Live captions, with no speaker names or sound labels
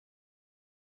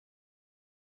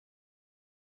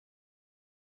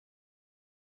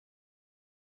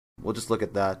we'll just look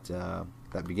at that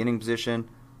that beginning position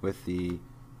with the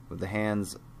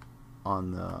hands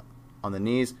on the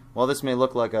knees. While this may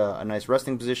look like a nice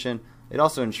resting position, it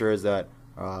also ensures that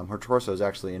her torso is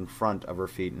actually in front of her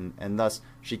feet, and thus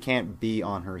she can't be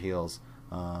on her heels,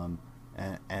 and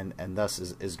thus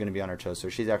is going to be on her toes. So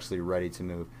she's actually ready to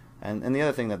move. And the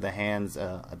other thing that the hands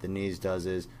at the knees does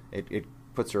is it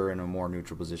puts her in a more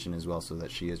neutral position as well, so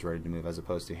that she is ready to move, as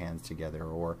opposed to hands together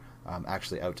or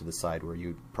actually out to the side where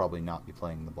you'd probably not be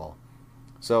playing the ball.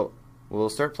 So we'll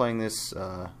start playing this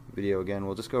video again.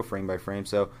 We'll just go frame by frame.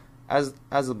 So as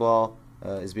the ball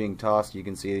is being tossed, you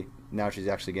can see now she's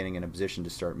actually getting in a position to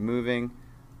start moving.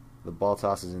 The ball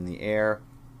tosses in the air,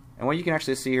 and what you can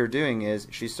actually see her doing is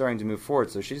she's starting to move forward.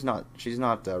 So she's not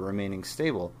remaining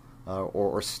stable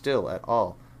or still at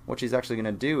all. What she's actually going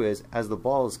to do is, as the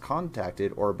ball is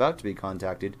contacted or about to be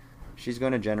contacted, she's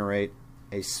going to generate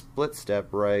a split step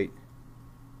right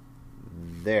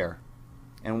there.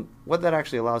 And what that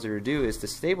actually allows her to do is to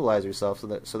stabilize herself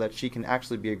so that she can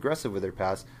actually be aggressive with her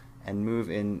pass and move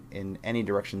in any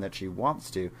direction that she wants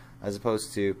to, as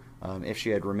opposed to if she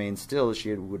had remained still,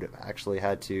 she would have actually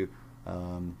had to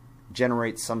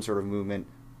generate some sort of movement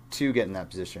to get in that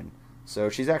position. So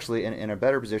she's actually in a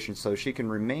better position, so she can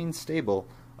remain stable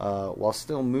while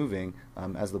still moving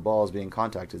as the ball is being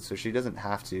contacted. So she doesn't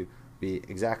have to be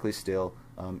exactly still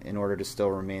in order to still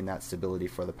remain that stability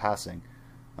for the passing.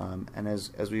 And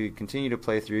as we continue to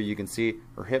play through, you can see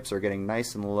her hips are getting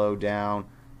nice and low down,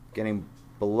 getting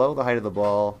below the height of the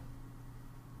ball.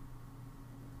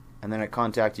 And then at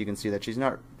contact, you can see that she's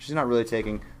not really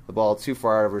taking the ball too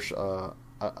far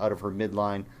out of her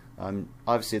midline.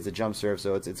 Obviously, it's a jump serve,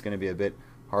 so it's going to be a bit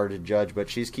hard to judge, but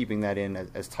she's keeping that in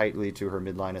as tightly to her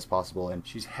midline as possible. And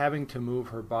she's having to move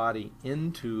her body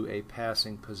into a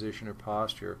passing position or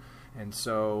posture, and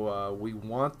so we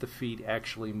want the feet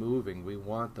actually moving. We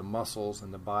want the muscles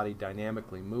and the body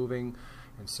dynamically moving,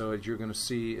 and so as you're going to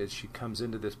see, as she comes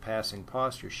into this passing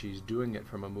posture, she's doing it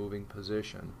from a moving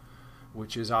position,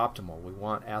 which is optimal. We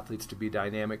want athletes to be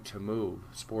dynamic, to move.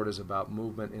 Sport is about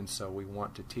movement, and so we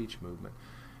want to teach movement.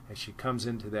 As she comes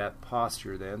into that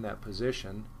posture, then, that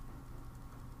position,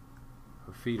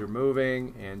 her feet are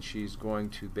moving, and she's going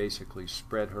to basically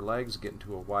spread her legs, get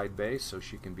into a wide base so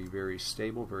she can be very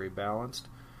stable, very balanced.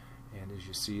 And as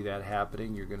you see that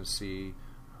happening, you're going to see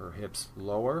her hips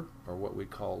lower, or what we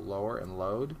call lower and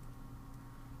load.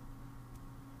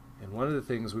 And one of the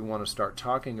things we want to start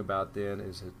talking about then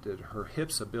is that her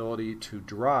hips' ability to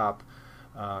drop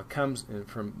comes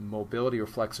from mobility or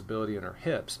flexibility in her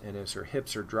hips, and as her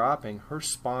hips are dropping, her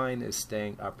spine is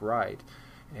staying upright.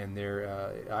 And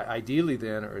ideally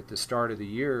then, or at the start of the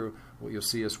year, what you'll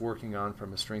see us working on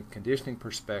from a strength conditioning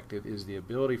perspective is the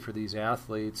ability for these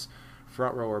athletes,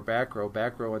 front row or back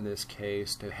row in this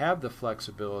case, to have the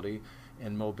flexibility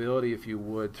and mobility, if you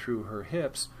would, through her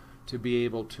hips, to be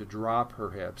able to drop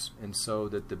her hips, and so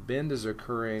that the bend is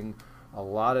occurring a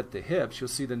lot at the hips. You'll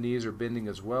see the knees are bending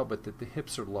as well, but that the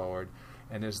hips are lowered.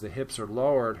 And as the hips are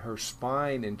lowered, her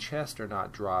spine and chest are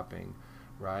not dropping,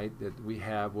 right? That we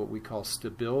have what we call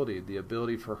stability, the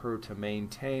ability for her to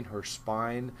maintain her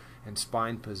spine and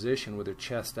spine position with her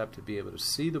chest up to be able to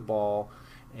see the ball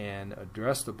and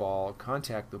address the ball,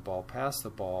 contact the ball, pass the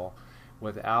ball,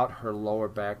 without her lower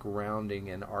back rounding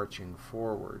and arching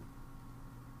forward.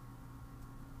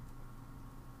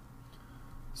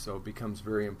 So it becomes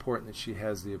very important that she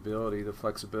has the ability, the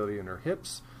flexibility in her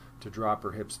hips, to drop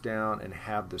her hips down and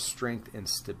have the strength and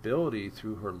stability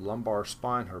through her lumbar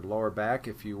spine, her lower back,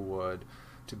 if you would,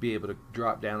 to be able to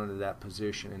drop down into that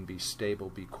position and be stable,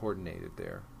 be coordinated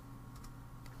there.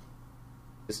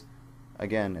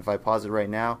 Again, if I pause it right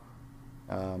now,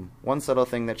 one subtle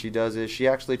thing that she does is she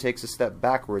actually takes a step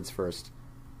backwards first.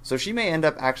 So she may end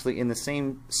up actually in the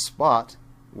same spot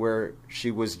where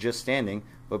she was just standing,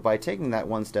 but by taking that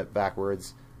one step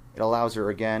backwards, it allows her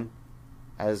again,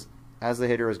 as the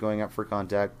hitter is going up for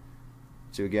contact,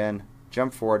 to again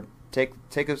jump forward, take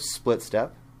a split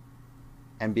step,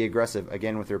 and be aggressive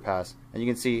again with her pass. And you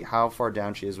can see how far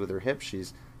down she is with her hips.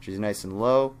 She's nice and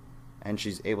low, and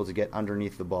she's able to get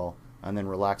underneath the ball and then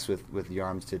relax with the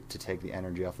arms to take the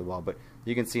energy off the ball. But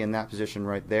you can see in that position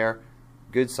right there,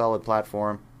 good solid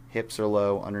platform, hips are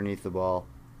low underneath the ball,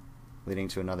 leading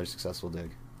to another successful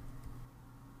dig.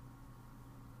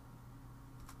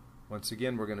 Once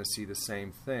again, we're going to see the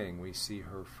same thing. We see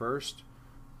her first,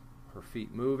 her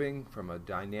feet moving from a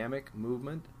dynamic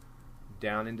movement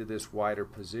down into this wider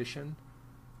position.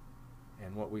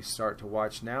 And what we start to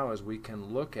watch now is we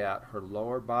can look at her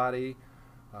lower body,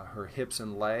 her hips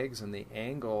and legs, and the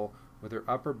angle with her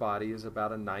upper body is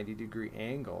about a 90-degree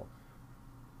angle.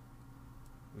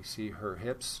 We see her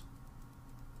hips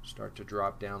start to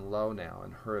drop down low now.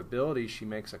 And her ability, she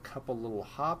makes a couple little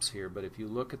hops here, but if you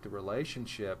look at the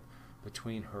relationship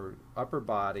between her upper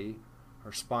body,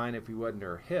 her spine, if you would, and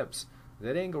her hips,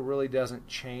 that angle really doesn't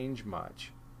change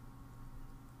much.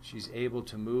 She's able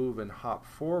to move and hop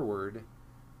forward,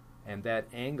 and that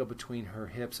angle between her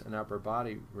hips and upper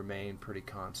body remain pretty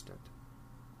constant.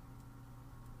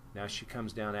 Now she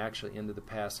comes down actually into the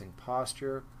passing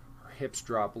posture. Her hips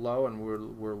drop low, and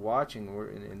we're watching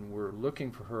and we're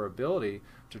looking for her ability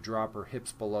to drop her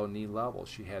hips below knee level.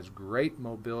 She has great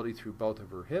mobility through both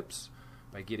of her hips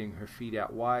by getting her feet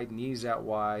out wide, knees out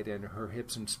wide, and her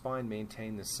hips and spine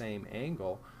maintain the same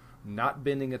angle, not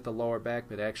bending at the lower back,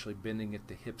 but actually bending at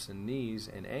the hips and knees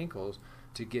and ankles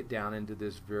to get down into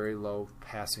this very low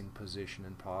passing position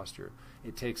and posture.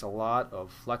 It takes a lot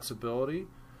of flexibility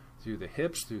through the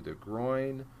hips, through the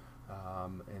groin,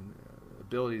 and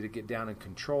ability to get down and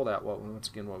control that, once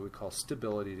again, what we call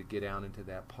stability, to get down into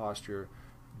that posture,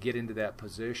 get into that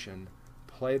position,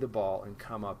 play the ball, and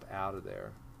come up out of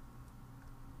there.